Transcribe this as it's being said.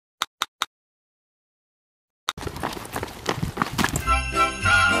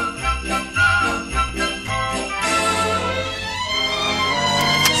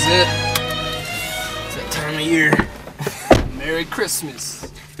Christmas.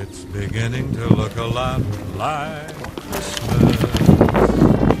 It's beginning to look a lot like Christmas.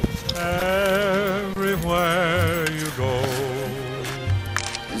 Everywhere you go.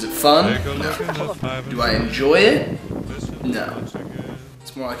 Is it fun? Take a look in the No. five Do I enjoy it? No.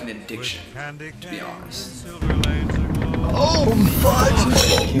 It's more like an addiction, to be honest. Oh,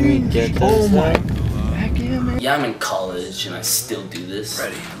 fudge! Can we get this? Oh my. Heck yeah, man. Yeah, I'm in college and I still do this.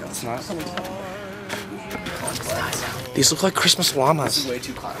 Ready? No, it's not. These look like Christmas llamas. This is way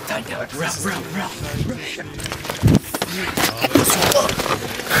too cloudy.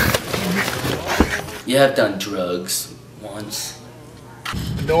 Yeah, I've done drugs once.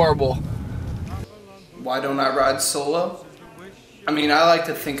 Adorable. Why don't I ride solo? I mean, I like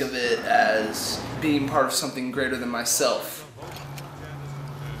to think of it as being part of something greater than myself.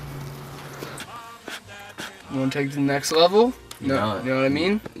 You want to take it to the next level? No, you know what I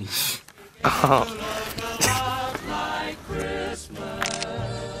mean?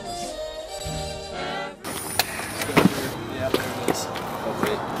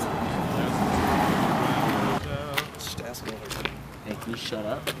 Hey, can you shut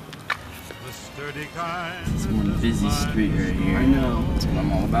up? It's One busy street right here. I know. That's what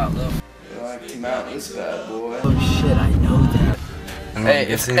I'm all about, though. I like to mount this bad boy. Oh shit, I know that. Hey,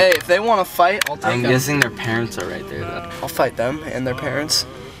 if they want to fight, I'll take them. I'm guessing their parents are right there though. I'll fight them and their parents.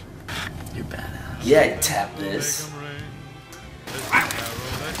 You're badass. Yeah, tap this.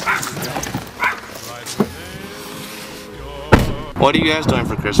 What are you guys doing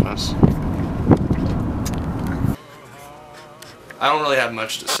for Christmas? I don't really have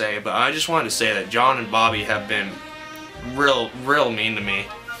much to say, but I just wanted to say that John and Bobby have been real mean to me.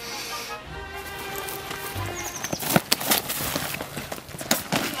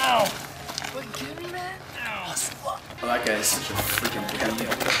 Ow! What, give me that? Ow. Oh, that guy is such a freaking pedo.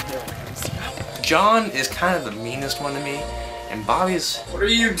 John is kind of the meanest one to me, and Bobby's... What are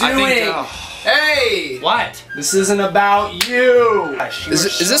you doing? I think, hey! What? This isn't about you! Gosh, you Is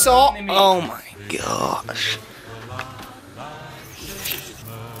are this so all? mean to me. Oh my gosh.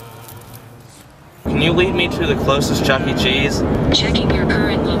 Can you lead me to the closest Chuck E. Cheese? Checking your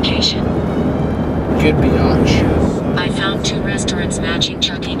current location. Good biatch. I found 2 restaurants matching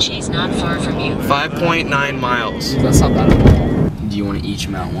Chuck E. Cheese not far from you. 5.9 miles. That's not bad at all. Do you want to each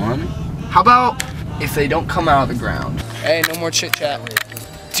mount one? How about if they don't come out of the ground? Hey, no more chit chat.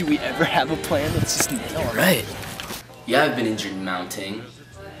 Do we ever have a plan? Let's just nail it. Right. Yeah, I've been injured mounting.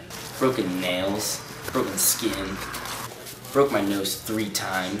 Broken nails. Broken skin. Broke my nose 3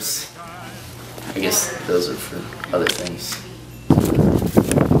 times. I guess those are for other things.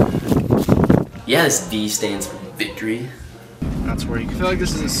 Yeah, this V stands for victory. That's where you can. I feel like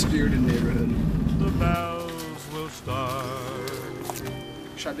this is a spirited neighborhood. The bells will start.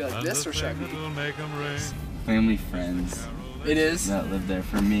 Should I be like this or should I be? Will make 'em ring. Family friends It is? that live there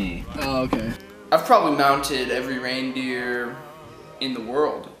for me. Oh, okay. I've probably mounted every reindeer in the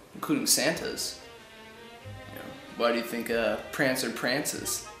world, including Santa's. You know, why do you think Prancer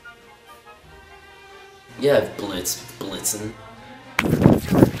prances? Yeah, I've blitzing.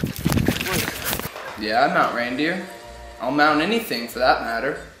 Yeah, I mount reindeer. I'll mount anything for that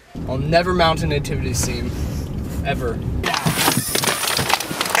matter. I'll never mount a nativity scene. Ever.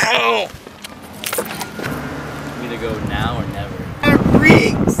 Ow! We either go now or never. It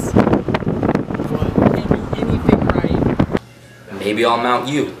reeks! What? Can't do anything right. Maybe I'll mount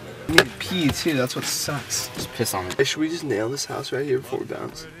you. I need to pee too, that's what sucks. Just piss on it. Hey, should we just nail this house right here before we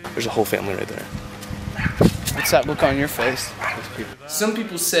bounce? There's a whole family right there. What's that look on your face? Some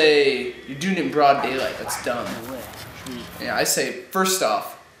people say you're doing it in broad daylight, that's dumb. Yeah, I say, first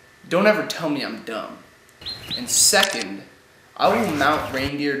off, don't ever tell me I'm dumb. And second, I will mount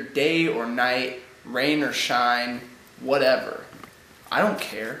reindeer day or night, rain or shine, whatever. I don't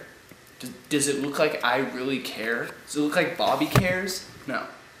care. Does it look like I really care? Does it look like Bobby cares? No.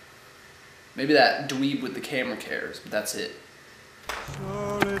 Maybe that dweeb with the camera cares, but that's it.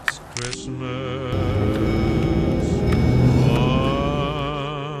 Sure, it's Christmas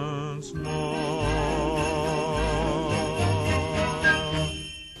once more.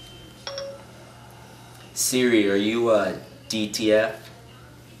 Siri, are you DTF?